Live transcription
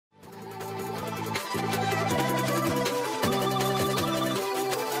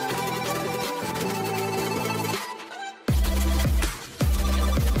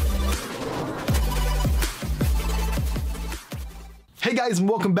guys, and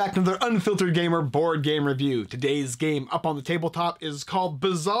welcome back to another Unfiltered Gamer board game review. Today's game up on the tabletop is called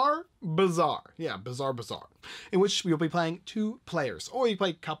Bazaar. Yeah, Bazaar. In which we'll be playing two players, or you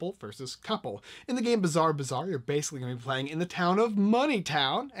play couple versus couple. In the game Bazaar, you're basically going to be playing in the town of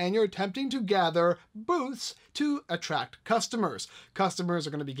Moneytown, and you're attempting to gather booths to attract customers. Customers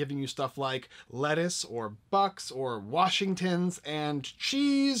are going to be giving you stuff like lettuce, or bucks, or Washingtons, and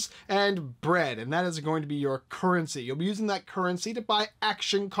cheese, and bread, and that is going to be your currency. You'll be using that currency to buy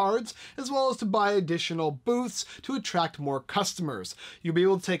action cards, as well as to buy additional booths to attract more customers. You'll be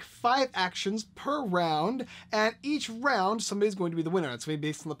able to take 5 actions per round, and each round somebody's going to be the winner. It's going to be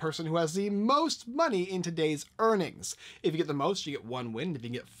based on the person who has the most money in today's earnings. If you get the most, you get 1 win. If you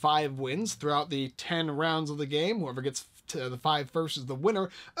get 5 wins throughout the 10 rounds of the game, whoever gets to the 5 first is the winner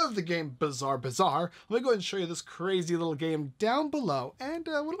of the game Bazaar. Let me go ahead and show you this crazy little game down below and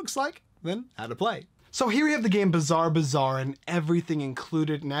what it looks like, then how to play. So here we have the game Bazaar and everything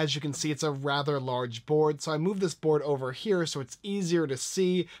included, and as you can see, it's a rather large board. So I moved this board over here so it's easier to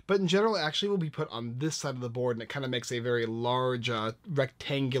see, but in general it actually will be put on this side of the board, and it kind of makes a very large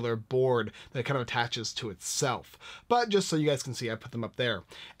rectangular board that kind of attaches to itself. But just so you guys can see, I put them up there.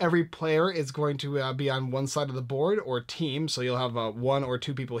 Every player is going to be on one side of the board, or team, so you'll have 1 or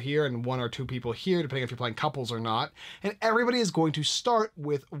 2 people here and 1 or 2 people here, depending if you're playing couples or not. And everybody is going to start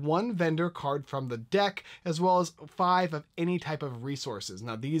with 1 vendor card from the deck, as well as 5 of any type of resources.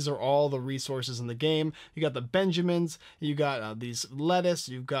 Now these are all the resources in the game. You got the Benjamins, you got these lettuce,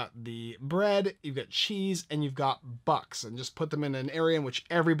 you've got the bread, you've got cheese, and you've got bucks, and just put them in an area in which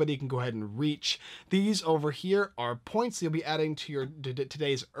everybody can go ahead and reach. These over here are points you'll be adding to your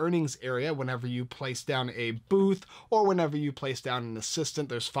today's earnings area whenever you place down a booth or whenever you place down an assistant.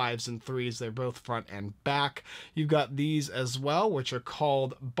 There's 5s and 3s, they're both front and back. You've got these as well, which are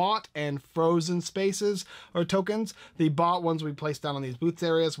called bought and frozen spaces or tokens. The bought ones we place down on these booths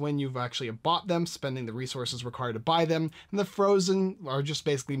areas when you've actually bought them, spending the resources required to buy them. And the frozen are just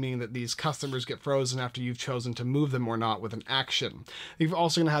basically meaning that these customers get frozen after you've chosen to move them or not with an action. You're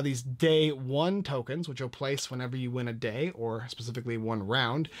also going to have these day 1 tokens, which you'll place whenever you win a day, or specifically 1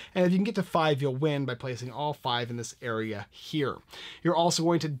 round. And if you can get to 5, you'll win by placing all 5 in this area here. You're also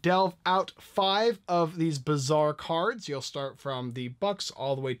going to delve out 5 of these Bazaar cards. You'll start from the bucks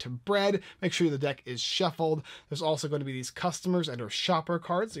all the way to bread. Make sure the deck is shuffled. There's also going to be these customers and or shopper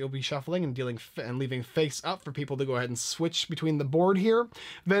cards that you'll be shuffling and dealing and leaving face up for people to go ahead and switch between the board here.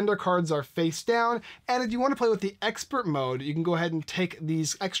 Vendor cards are face down, and if you want to play with the expert mode, you can go ahead and take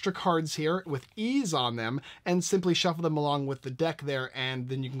these extra cards here with ease on them and simply shuffle them along with the deck there, and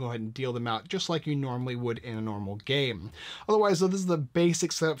then you can go ahead and deal them out just like you normally would in a normal game. Otherwise, so this is the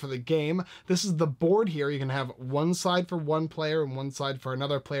basic setup for the game. This is the board here. You can have 1 side for 1 player and 1 side for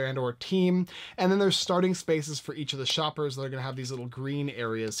another player and or team. And then there's starting spaces for each of the shoppers that are going to have these little green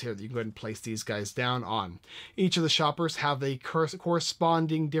areas here that you can go ahead and place these guys down on. Each of the shoppers have the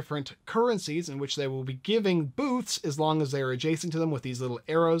corresponding different currencies in which they will be giving booths as long as they are adjacent to them with these little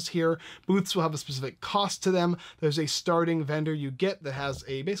arrows here. Booths will have a specific cost to them. There's a starting vendor you get that has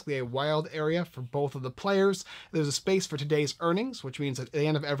basically a wild area for both of the players. There's a space for today's earnings, which means at the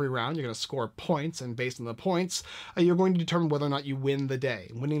end of every round you're going to score points, and based on the points you're going to determine whether or not you win the day.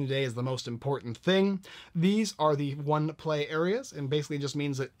 Winning the day is the most important thing. These are the 1 play areas, and basically it just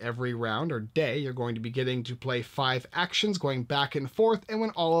means that every round or day you're going to be getting to play 5 actions going back and forth, and when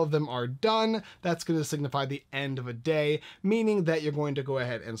all of them are done, that's going to signify the end of a day, meaning that you're going to go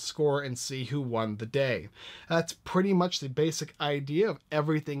ahead and score and see who won the day. That's pretty much the basic idea of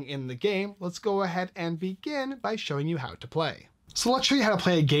everything in the game. Let's go ahead and begin by showing you how to play. So let's show you how to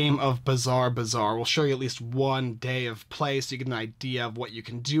play a game of Bazaar. We'll show you at least 1 day of play so you get an idea of what you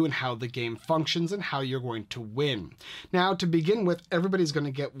can do and how the game functions and how you're going to win. Now, to begin with, everybody's going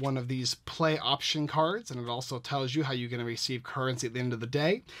to get one of these play option cards, and it also tells you how you're going to receive currency at the end of the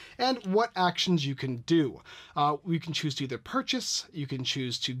day and what actions you can do. You can choose to either purchase, you can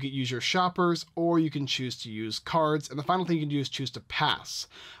choose to use your shoppers, or you can choose to use cards, and the final thing you can do is choose to pass.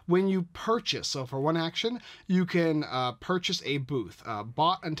 When you purchase, so for 1 action, you can purchase a booth,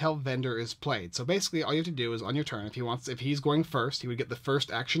 bought until vendor is played. So basically all you have to do is on your turn, if he's going first, he would get the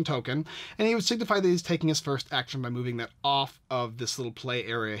first action token, and he would signify that he's taking his first action by moving that off of this little play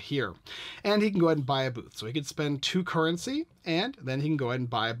area here. And he can go ahead and buy a booth. So he could spend 2 currency, and then he can go ahead and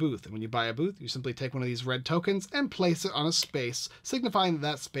buy a booth. And when you buy a booth, you simply take one of these red tokens and place it on a space, signifying that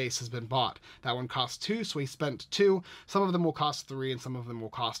that space has been bought. That one costs 2, so he spent 2. Some of them will cost 3, and some of them will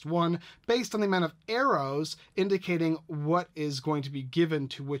cost 1, based on the amount of arrows indicating what is is going to be given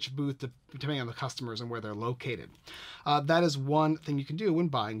to which booth depending on the customers and where they're located. That is one thing you can do when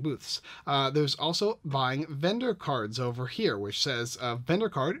buying booths. There's also buying vendor cards over here, which says vendor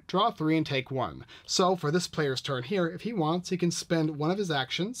card, draw 3 and take 1. So for this player's turn here, if he wants, he can spend one of his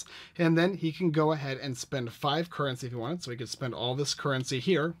actions, and then he can go ahead and spend 5 currency if he wanted. So he could spend all this currency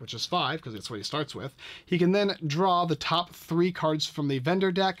here, which is 5, because that's what he starts with. He can then draw the top 3 cards from the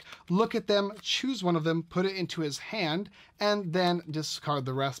vendor deck, look at them, choose one of them, put it into his hand, and then discard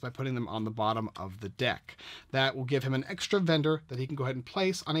the rest by putting them on the bottom of the deck. That will give him an extra vendor that he can go ahead and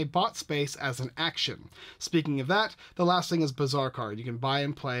place on a bot space as an action. Speaking of that, the last thing is Bazaar card. You can buy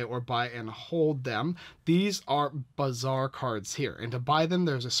and play or buy and hold them. These are Bazaar cards here, and to buy them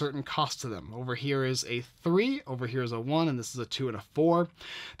there's a certain cost to them. Over here is a 3, over here is a 1, and this is a 2 and a 4.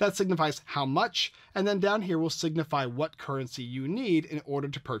 That signifies how much, and then down here will signify what currency you need in order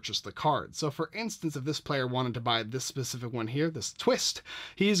to purchase the card. So for instance, if this player wanted to buy this specific one here, this twist,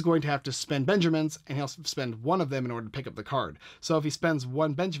 he's going to have to spend Benjamins, and he'll spend one of them in order to pick up the card. So if he spends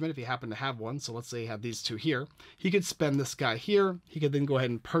 1 Benjamin, if he happened to have one, so let's say he had these 2 here, he could spend this guy here. He could then go ahead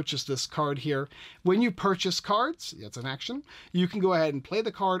and purchase this card here. When you purchase cards, that's an action, you can go ahead and play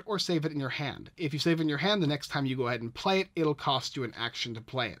the card or save it in your hand. If you save it in your hand, the next time you go ahead and play it, it'll cost you an action to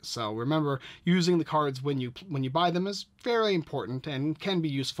play it. So remember, using the cards when you buy them is very important and can be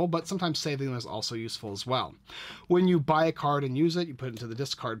useful, but sometimes saving them is also useful as well. When you buy a card and use it, you put it into the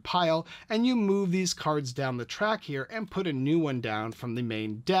discard pile, and you move these cards down the track here and put a new one down from the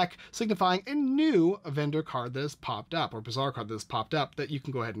main deck, signifying a new vendor card that has popped up, or Bazaar card that has popped up, that you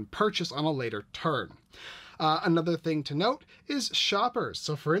can go ahead and purchase on a later turn. Another thing to note is shoppers.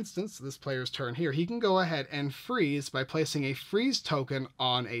 So for instance, this player's turn here, he can go ahead and freeze by placing a freeze token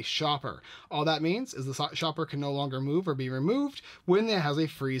on a shopper. All that means is the shopper can no longer move or be removed when it has a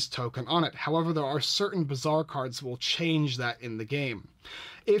freeze token on it. However, there are certain Bazaar cards that will change that in the game.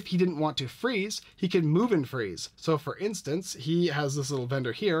 If he didn't want to freeze, he can move and freeze. So for instance, he has this little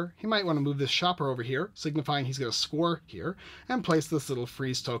vendor here. He might want to move this shopper over here, signifying he's going to score here, and place this little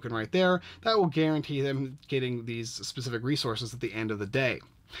freeze token right there. That will guarantee them getting these specific resources at the end of the day.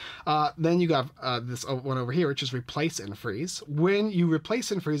 Then you got this one over here, which is replace and freeze. When you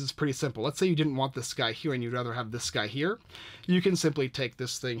replace and freeze, it's pretty simple. Let's say you didn't want this guy here and you'd rather have this guy here. You can simply take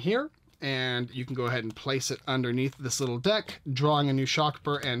this thing here, and you can go ahead and place it underneath this little deck, drawing a new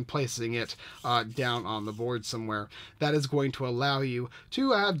shopper and placing it down on the board somewhere. That is going to allow you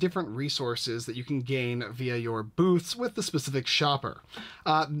to have different resources that you can gain via your booths with the specific shopper.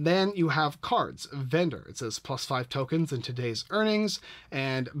 Then you have cards, vendor. It says +5 tokens in today's earnings,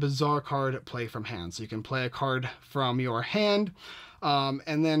 and Bazaar card, play from hand. So you can play a card from your hand.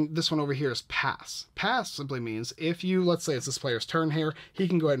 And then this one over here is pass. Pass simply means if you, let's say it's this player's turn here, he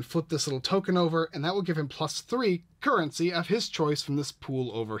can go ahead and flip this little token over, and that will give him +3 currency of his choice from this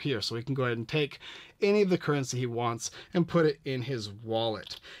pool over here. So he can go ahead and take any of the currency he wants and put it in his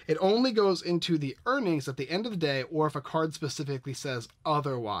wallet. It only goes into the earnings at the end of the day, or if a card specifically says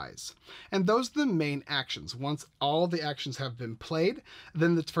otherwise. And those are the main actions. Once all the actions have been played,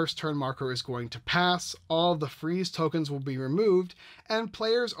 then the first turn marker is going to pass, all the freeze tokens will be removed, and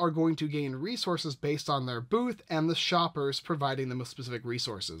players are going to gain resources based on their booth and the shoppers providing them with specific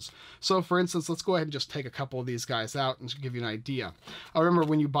resources. So for instance, let's go ahead and just take a couple of these guys out and give you an idea. Remember,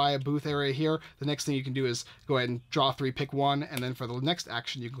 when you buy a booth area here, the next thing you can do is go ahead and draw 3, pick 1, and then for the next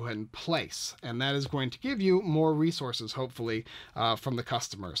action you can go ahead and place, and that is going to give you more resources, hopefully, from the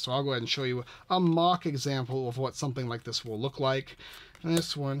customer. So I'll go ahead and show you a mock example of what something like this will look like.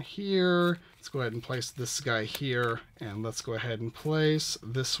 This one here, let's go ahead and place this guy here, and let's go ahead and place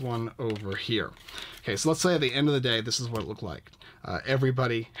this one over here. Okay, so let's say at the end of the day, this is what it looked like.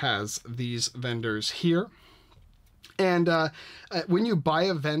 Everybody has these vendors here, and when you buy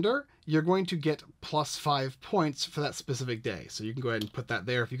a vendor, you're going to get +5 points for that specific day. So you can go ahead and put that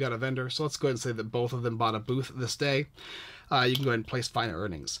there if you got a vendor. So let's go ahead and say that both of them bought a booth this day. You can go ahead and place final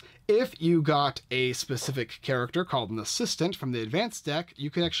earnings. If you got a specific character called an assistant from the advanced deck,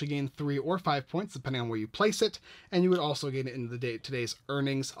 you can actually gain 3 or 5 points depending on where you place it, and you would also gain it in today's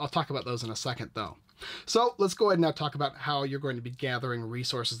earnings. I'll talk about those in a second though. So let's go ahead and now talk about how you're going to be gathering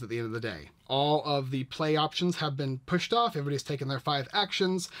resources at the end of the day. All of the play options have been pushed off. Everybody's taken their 5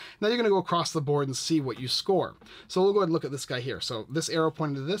 actions. Now you're going to go across the board and see what you score. So we'll go ahead and look at this guy here. So this arrow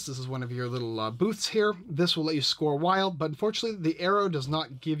pointing to this is one of your little booths here. This will let you score wild, but unfortunately the arrow does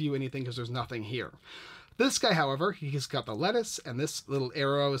not give you anything because there's nothing here. This guy, however, he's got the lettuce, and this little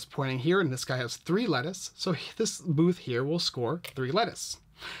arrow is pointing here, and this guy has 3 lettuce. So this booth here will score 3 lettuce.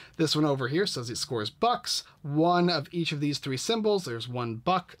 This one over here says it scores bucks. one of each of these three symbols. There's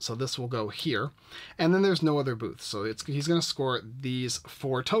 $1, so this will go here. And then there's no other booth, so he's going to score these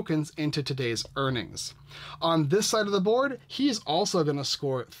 4 tokens into today's earnings. On this side of the board, he's also going to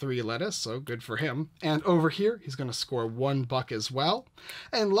score 3 lettuce, so good for him. And over here, he's going to score $1 as well.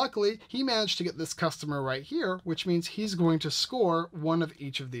 And luckily, he managed to get this customer right here, which means he's going to score one of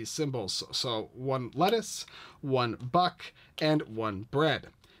each of these symbols. So 1 lettuce, $1, and 1 bread.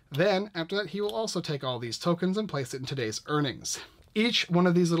 Then, after that, he will also take all these tokens and place it in today's earnings. Each one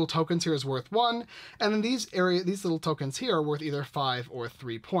of these little tokens here is worth 1, and then these little tokens here are worth either 5 or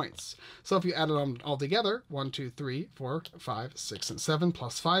 3 points. So if you add them all together, 1, 2, 3, 4, 5, 6, and 7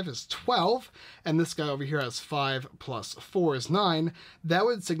 plus 5 is 12, and this guy over here has 5 plus 4 is 9, that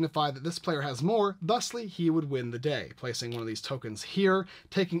would signify that this player has more, thusly he would win the day. Placing one of these tokens here,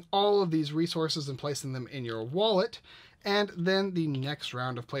 taking all of these resources and placing them in your wallet, and then the next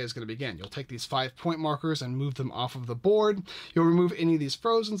round of play is going to begin. You'll take these 5-point markers and move them off of the board. You'll remove any of these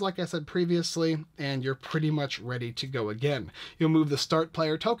frozens, like I said previously, and you're pretty much ready to go again. You'll move the start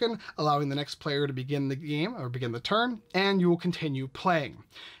player token, allowing the next player to begin the game, or begin the turn, and you will continue playing.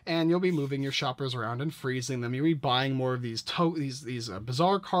 And you'll be moving your shoppers around and freezing them. You'll be buying more of these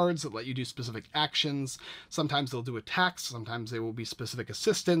Bazaar cards that let you do specific actions. Sometimes they'll do attacks, sometimes they will be specific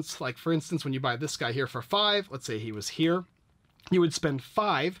assistants. Like, for instance, when you buy this guy here for 5, let's say he was here, you would spend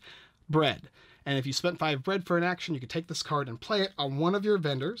 5 bread. And if you spent 5 bread for an action, you could take this card and play it on one of your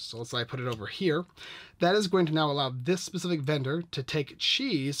vendors. So let's say I put it over here. That is going to now allow this specific vendor to take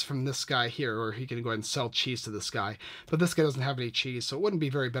cheese from this guy here, or he can go ahead and sell cheese to this guy. But this guy doesn't have any cheese, so it wouldn't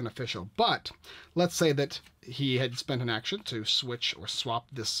be very beneficial. But let's say that he had spent an action to switch or swap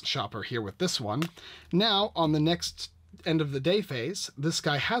this shopper here with this one. Now, on the next end of the day phase, this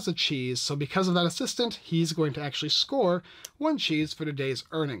guy has a cheese, so because of that assistant, he's going to actually score 1 cheese for today's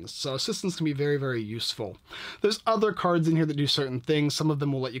earnings. So assistants can be very, very useful. There's other cards in here that do certain things. Some of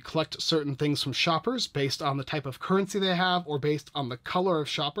them will let you collect certain things from shoppers based on the type of currency they have, or based on the color of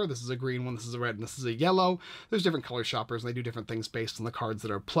shopper. This is a green one, this is a red, and this is a yellow. There's different color shoppers, and they do different things based on the cards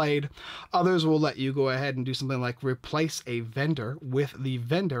that are played. Others will let you go ahead and do something like replace a vendor with the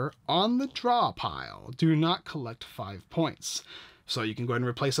vendor on the draw pile. Do not collect 5 points. So you can go ahead and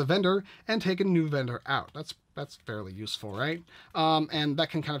replace a vendor and take a new vendor out. That's fairly useful, right? And that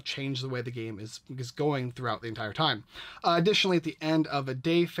can kind of change the way the game is going throughout the entire time. Additionally, at the end of a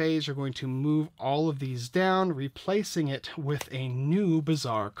day phase, you're going to move all of these down, replacing it with a new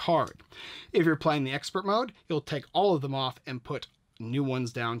Bazaar card. If you're playing the expert mode, you'll take all of them off and put new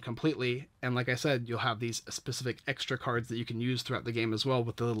ones down completely, and like I said, you'll have these specific extra cards that you can use throughout the game as well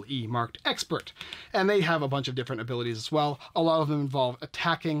with the little E marked expert. And they have a bunch of different abilities as well. A lot of them involve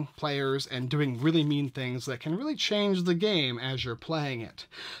attacking players and doing really mean things that can really change the game as you're playing it.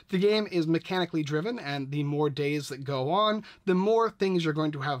 The game is mechanically driven, and the more days that go on, the more things you're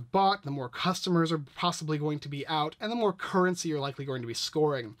going to have bought, the more customers are possibly going to be out, and the more currency you're likely going to be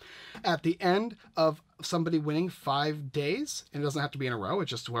scoring. At the end of somebody winning 5 days, and it doesn't have to be in a row, it's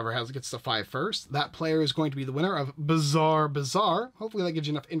just whoever gets to 5 first, that player is going to be the winner of Bazaar. Hopefully that gives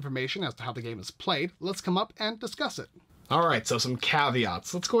you enough information as to how the game is played. Let's come up and discuss it. All right, so some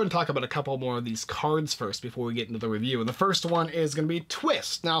caveats. Let's go ahead and talk about a couple more of these cards first before we get into the review. And the first one is going to be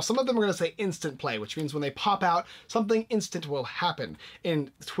Twist. Now, some of them are going to say instant play, which means when they pop out, something instant will happen. In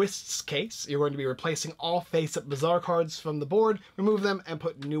Twist's case, you're going to be replacing all face-up Bazaar cards from the board, remove them, and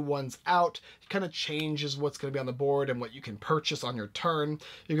put new ones out. It kind of changes what's going to be on the board and what you can purchase on your turn.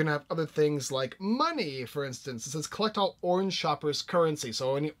 You're going to have other things like money, for instance. It says collect all orange shoppers' currency.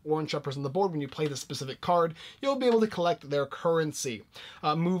 So any orange shoppers on the board, when you play this specific card, you'll be able to collect their currency.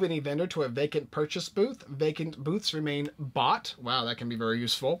 Move any vendor to a vacant purchase booth. Vacant booths remain bought. Wow, that can be very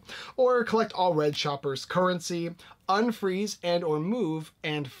useful. Or collect all red shoppers' currency. Unfreeze and or move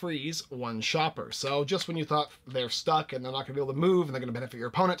and freeze 1 shopper. So just when you thought they're stuck and they're not going to be able to move and they're going to benefit your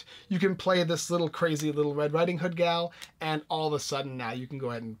opponent, you can play this little crazy little Red Riding Hood gal, and all of a sudden now you can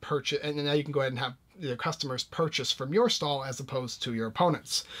go ahead and purchase, and now you can go ahead and have your customers purchase from your stall as opposed to your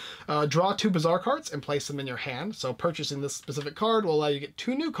opponent's. Draw 2 Bazaar cards and place them in your hand. So purchasing this specific card will allow you to get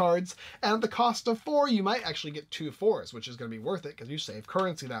 2 new cards, and at the cost of 4, you might actually get 2 4s, which is going to be worth it because you save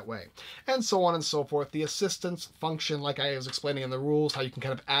currency that way. And so on and so forth. The assistance function, like I was explaining in the rules, how you can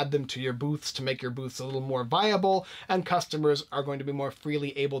kind of add them to your booths to make your booths a little more viable, and customers are going to be more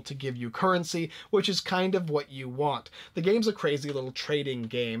freely able to give you currency, which is kind of what you want. The game's a crazy little trading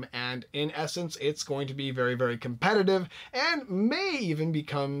game, and in essence, it's going to be very, very competitive and may even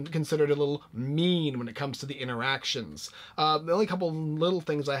become considered a little mean when it comes to the interactions. The only couple little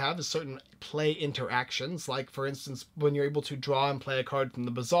things I have is certain play interactions, like for instance when you're able to draw and play a card from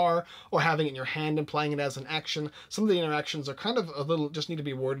the Bazaar, or having it in your hand and playing it as an action. Some of the interactions are kind of a little, just need to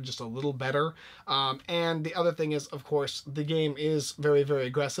be worded just a little better. And the other thing is, of course, the game is very, very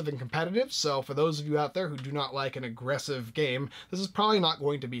aggressive and competitive, so for those of you out there who do not like an aggressive game, this is probably not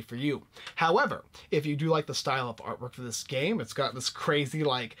going to be for you. However, if you do like the style of artwork for this game, it's got this crazy,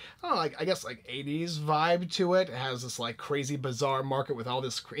 like, I don't know, like, I guess like 80s vibe to it. It has this like crazy Bazaar market with all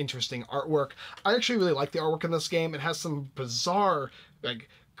this interesting artwork. I actually really like the artwork in this game. It has some bizarre, like,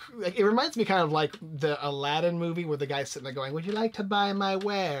 it reminds me kind of like the Aladdin movie where the guy's sitting there going, "Would you like to buy my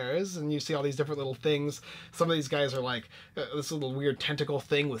wares?" And you see all these different little things. Some of these guys are like this little weird tentacle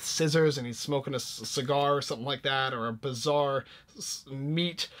thing with scissors, and he's smoking a cigar or something like that, or a bizarre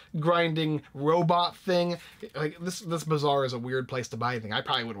meat grinding robot thing. Like this Bazaar is a weird place to buy anything. I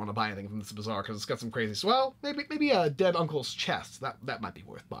probably wouldn't want to buy anything from this Bazaar because it's got some crazy, well, maybe a dead uncle's chest. That might be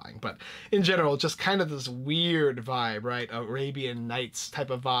worth buying. But in general, just kind of this weird vibe, right? Arabian Nights type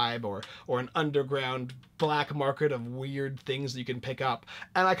of vibe, or an underground black market of weird things that you can pick up,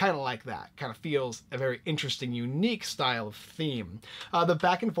 and I kind of like that. Kind of feels a very interesting, unique style of theme. The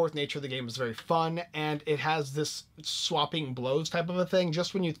back and forth nature of the game is very fun, and it has this swapping blows type of a thing.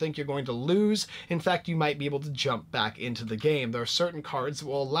 Just when you think you're going to lose, in fact, you might be able to jump back into the game. There are certain cards that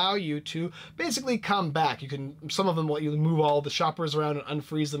will allow you to basically come back. You can, some of them will let you move all the shoppers around and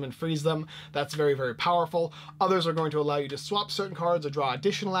unfreeze them and freeze them. That's very, very powerful. Others are going to allow you to swap certain cards or draw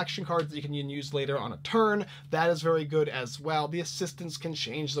additional action cards that you can use later on a turn. That is very good as well. The assistants can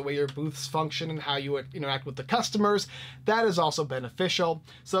change the way your booths function and how you interact with the customers. That is also beneficial.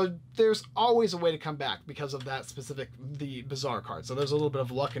 So there's always a way to come back because of that the Bazaar card. So there's a little bit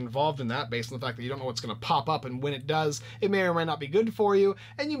of luck involved in that based on the fact that you don't know what's going to pop up, and when it does, it may or may not be good for you,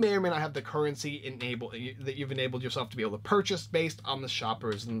 and you may or may not have the currency that you've enabled yourself to be able to purchase based on the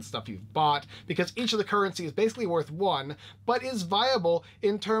shoppers and the stuff you've bought, because each of the currency is basically worth one, but is viable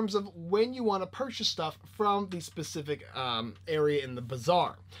in terms of when you want to purchase stuff from the specific area in the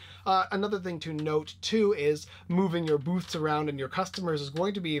Bazaar. Another thing to note too is moving your booths around and your customers is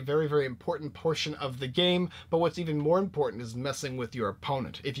going to be a very, very important portion of the game, but what's even more important is messing with your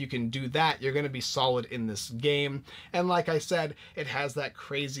opponent. If you can do that, you're going to be solid in this game. And like I said, it has that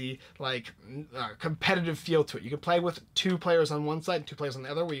crazy, like, competitive feel to it. You can play with 2 players on one side and 2 players on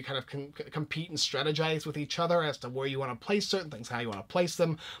the other, where you kind of compete and strategize with each other as to where you want to place certain things, how you want to place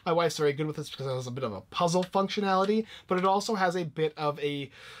them. My wife's very good with this because it has a bit of a puzzle functionality, but it also has a bit of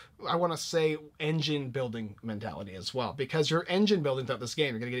a, I want to say, engine building mentality as well, because you're engine building throughout this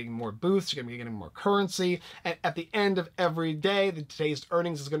game. You're going to be getting more booths, you're going to be getting more currency, and at the end of every day, today's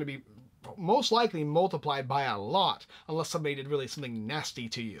earnings is going to be most likely multiplied by a lot, unless somebody did really something nasty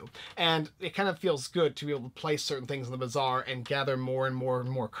to you. And it kind of feels good to be able to place certain things in the Bazaar and gather more and more and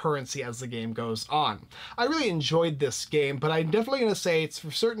more currency as the game goes on. I really enjoyed this game, but I'm definitely going to say it's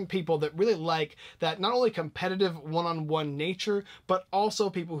for certain people that really like that not only competitive one-on-one nature, but also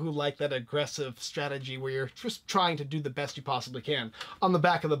people who like that aggressive strategy where you're just trying to do the best you possibly can. On the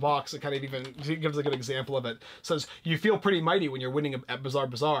back of the box, it kind of even gives a good example of it. It says, "You feel pretty mighty when you're winning at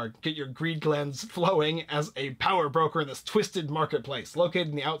Bazaar. Get your greed glands flowing as a power broker in this twisted marketplace located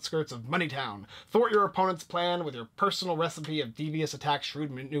in the outskirts of Moneytown. Thwart your opponent's plan with your personal recipe of devious attacks,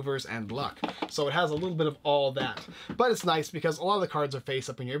 shrewd maneuvers, and luck." So it has a little bit of all that. But it's nice because a lot of the cards are face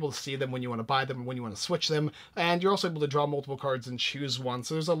up and you're able to see them when you want to buy them and when you want to switch them. And you're also able to draw multiple cards and choose one.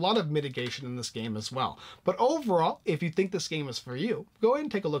 So there's a lot of mitigation in this game as well. But overall, if you think this game is for you, go ahead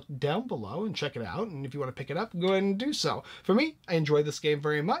and take a look down below and check it out. And if you want to pick it up, go ahead and do so. For me, I enjoy this game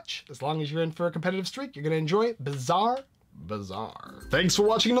very much. As long as you're in for a competitive streak, you're going to enjoy Bazaar. Thanks for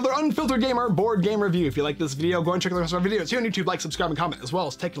watching another Unfiltered Gamer board game review. If you like this video, go and check out the rest of our videos here on YouTube. Like, subscribe, and comment, as well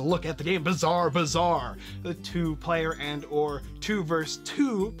as take a look at the game Bazaar, the 2-player and or 2 versus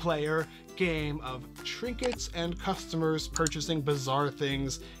 2 player game of trinkets and customers purchasing bizarre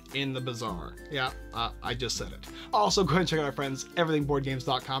things in the Bazaar. Yeah, I just said it. Also, go ahead and check out our friends,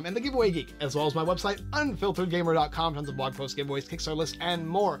 everythingboardgames.com and The Giveaway Geek, as well as my website, unfilteredgamer.com, tons of blog posts, giveaways, Kickstarter lists, and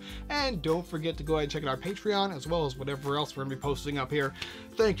more. And don't forget to go ahead and check out our Patreon, as well as whatever else we're going to be posting up here.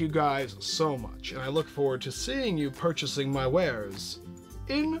 Thank you guys so much, and I look forward to seeing you purchasing my wares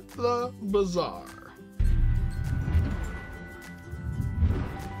in the Bazaar.